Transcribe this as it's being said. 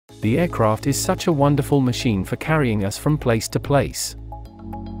The aircraft is such a wonderful machine for carrying us from place to place.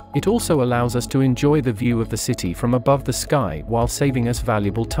 It also allows us to enjoy the view of the city from above the sky while saving us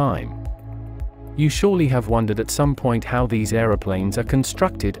valuable time. You surely have wondered at some point how these aeroplanes are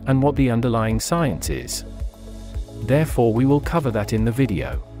constructed and what the underlying science is. Therefore, we will cover that in the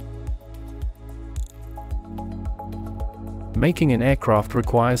video. Making an aircraft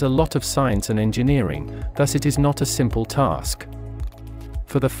requires a lot of science and engineering, thus it is not a simple task.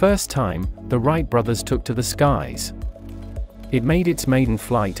 For the first time, the Wright brothers took to the skies. It made its maiden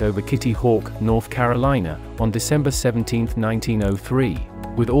flight over Kitty Hawk, North Carolina, on December 17, 1903,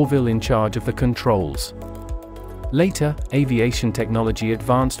 with Orville in charge of the controls. Later, aviation technology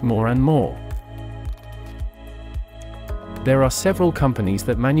advanced more and more. There are several companies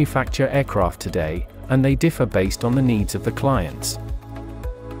that manufacture aircraft today, and they differ based on the needs of the clients.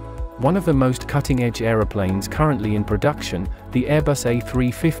 One of the most cutting-edge aeroplanes currently in production, the Airbus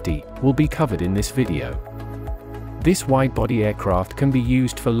A350, will be covered in this video. This wide-body aircraft can be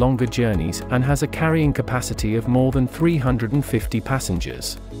used for longer journeys and has a carrying capacity of more than 350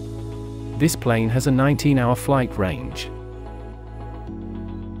 passengers. This plane has a 19-hour flight range.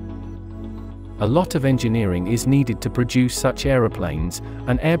 A lot of engineering is needed to produce such aeroplanes,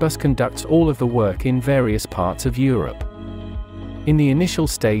 and Airbus conducts all of the work in various parts of Europe. In the initial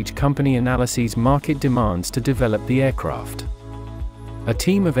stage, company analyses market demands to develop the aircraft. A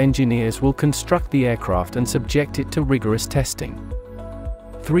team of engineers will construct the aircraft and subject it to rigorous testing.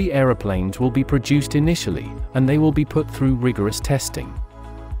 3 aeroplanes will be produced initially, and they will be put through rigorous testing.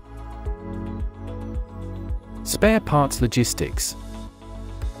 Spare parts logistics.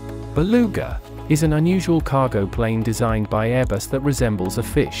 Beluga is an unusual cargo plane designed by Airbus that resembles a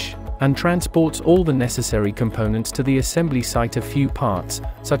fish, and transports all the necessary components to the assembly site. A few parts,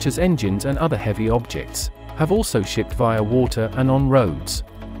 such as engines and other heavy objects, have also shipped via water and on roads.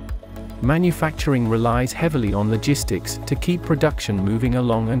 Manufacturing relies heavily on logistics to keep production moving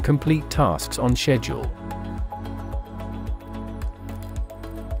along and complete tasks on schedule.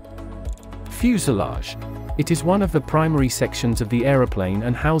 Fuselage. It is one of the primary sections of the aeroplane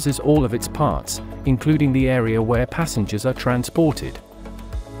and houses all of its parts, including the area where passengers are transported.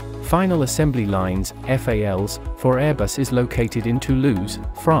 Final assembly lines, FALs, for Airbus is located in Toulouse,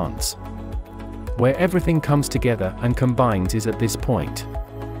 France. Where everything comes together and combines is at this point.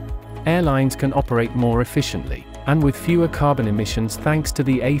 Airlines can operate more efficiently, and with fewer carbon emissions thanks to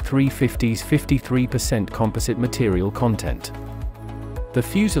the A350's 53% composite material content. The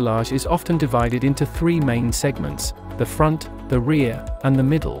fuselage is often divided into 3 main segments: the front, the rear, and the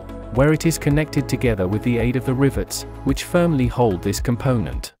middle, where it is connected together with the aid of the rivets, which firmly hold this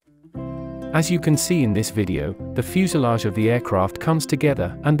component. As you can see in this video, the fuselage of the aircraft comes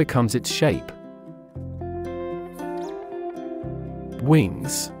together and becomes its shape.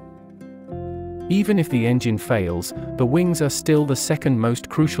 Wings. Even if the engine fails, the wings are still the second most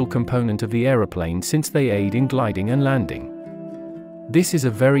crucial component of the aeroplane since they aid in gliding and landing. This is a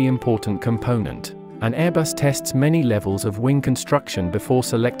very important component, and Airbus tests many levels of wing construction before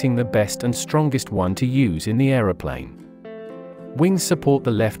selecting the best and strongest one to use in the aeroplane. Wings support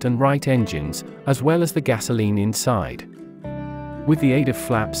the left and right engines, as well as the gasoline inside. With the aid of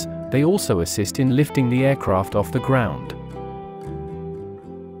flaps, they also assist in lifting the aircraft off the ground.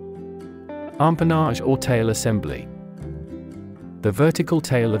 Empennage or tail assembly. The vertical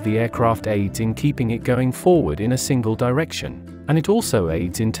tail of the aircraft aids in keeping it going forward in a single direction, and it also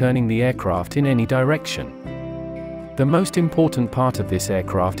aids in turning the aircraft in any direction. The most important part of this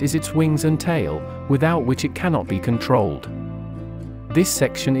aircraft is its wings and tail, without which it cannot be controlled. This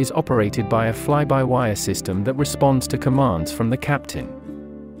section is operated by a fly-by-wire system that responds to commands from the captain.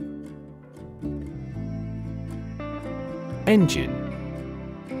 Engine.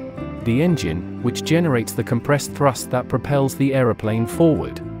 The engine, which generates the compressed thrust that propels the aeroplane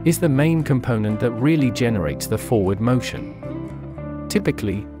forward, is the main component that really generates the forward motion.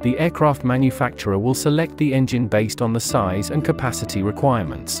 Typically, the aircraft manufacturer will select the engine based on the size and capacity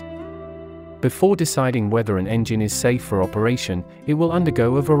requirements. Before deciding whether an engine is safe for operation, it will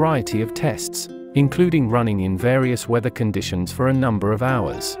undergo a variety of tests, including running in various weather conditions for a number of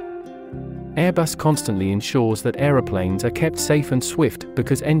hours. Airbus constantly ensures that aeroplanes are kept safe and swift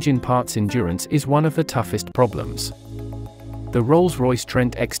because engine parts endurance is one of the toughest problems. The Rolls-Royce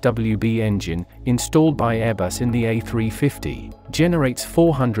Trent XWB engine, installed by Airbus in the A350, generates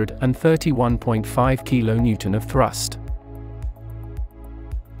 431.5 kN of thrust.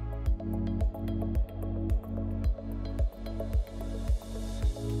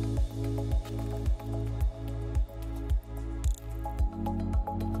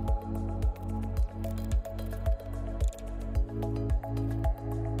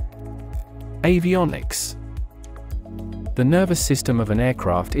 Avionics. The nervous system of an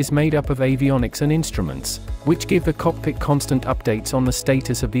aircraft is made up of avionics and instruments, which give the cockpit constant updates on the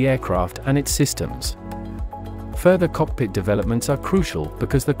status of the aircraft and its systems. Further cockpit developments are crucial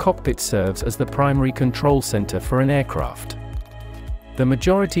because the cockpit serves as the primary control center for an aircraft. The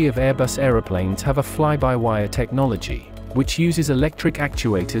majority of Airbus aeroplanes have a fly-by-wire technology, which uses electric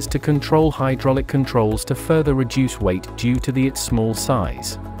actuators to control hydraulic controls to further reduce weight due to its small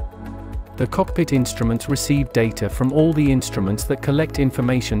size. The cockpit instruments receive data from all the instruments that collect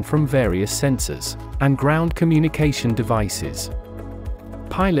information from various sensors and ground communication devices.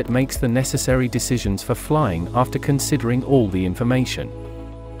 Pilot makes the necessary decisions for flying after considering all the information.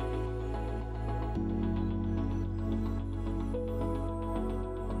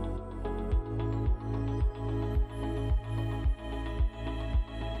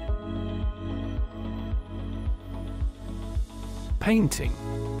 Painting.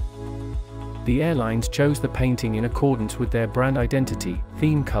 The airlines chose the painting in accordance with their brand identity,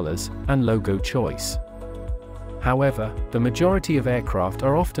 theme colors, and logo choice. However, the majority of aircraft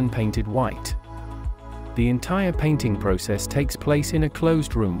are often painted white. The entire painting process takes place in a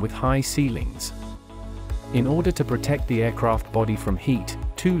closed room with high ceilings. In order to protect the aircraft body from heat,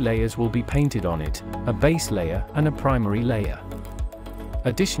 2 layers will be painted on it, a base layer and a primary layer.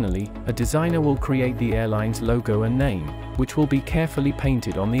 Additionally, a designer will create the airline's logo and name, which will be carefully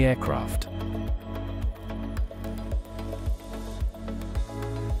painted on the aircraft.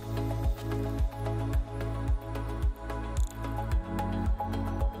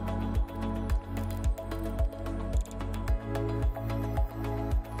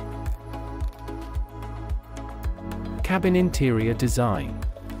 Cabin interior design.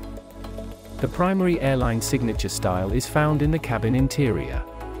 The primary airline signature style is found in the cabin interior.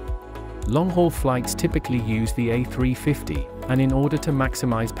 Long-haul flights typically use the A350, and in order to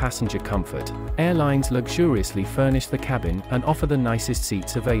maximize passenger comfort, airlines luxuriously furnish the cabin and offer the nicest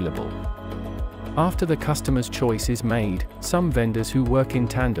seats available. After the customer's choice is made, some vendors who work in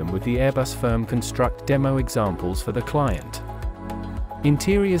tandem with the Airbus firm construct demo examples for the client.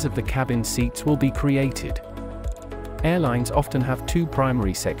 Interiors of the cabin seats will be created. Airlines often have 2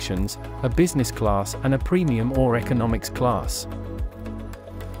 primary sections, a business class and a premium or economics class.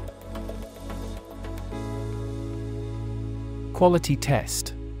 Quality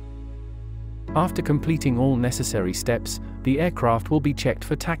test. After completing all necessary steps, the aircraft will be checked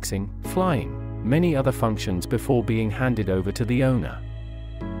for taxiing, flying, many other functions before being handed over to the owner.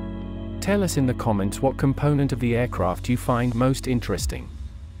 Tell us in the comments what component of the aircraft you find most interesting.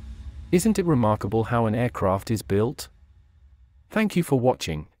 Isn't it remarkable how an aircraft is built? Thank you for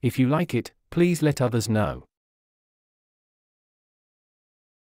watching. If you like it, please let others know.